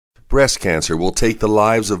Breast cancer will take the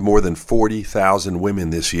lives of more than 40,000 women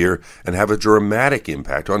this year and have a dramatic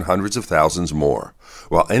impact on hundreds of thousands more.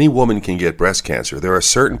 While any woman can get breast cancer, there are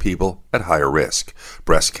certain people at higher risk.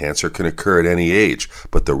 Breast cancer can occur at any age,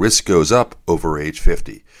 but the risk goes up over age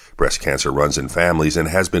 50. Breast cancer runs in families and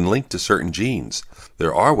has been linked to certain genes.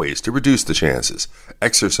 There are ways to reduce the chances.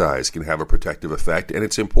 Exercise can have a protective effect, and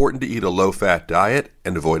it's important to eat a low-fat diet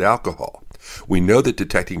and avoid alcohol. We know that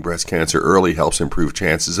detecting breast cancer early helps improve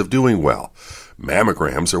chances of doing well.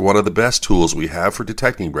 Mammograms are one of the best tools we have for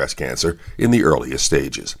detecting breast cancer in the earliest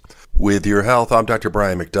stages. With your health, I'm Dr.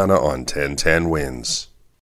 Brian McDonough on 1010 Wins.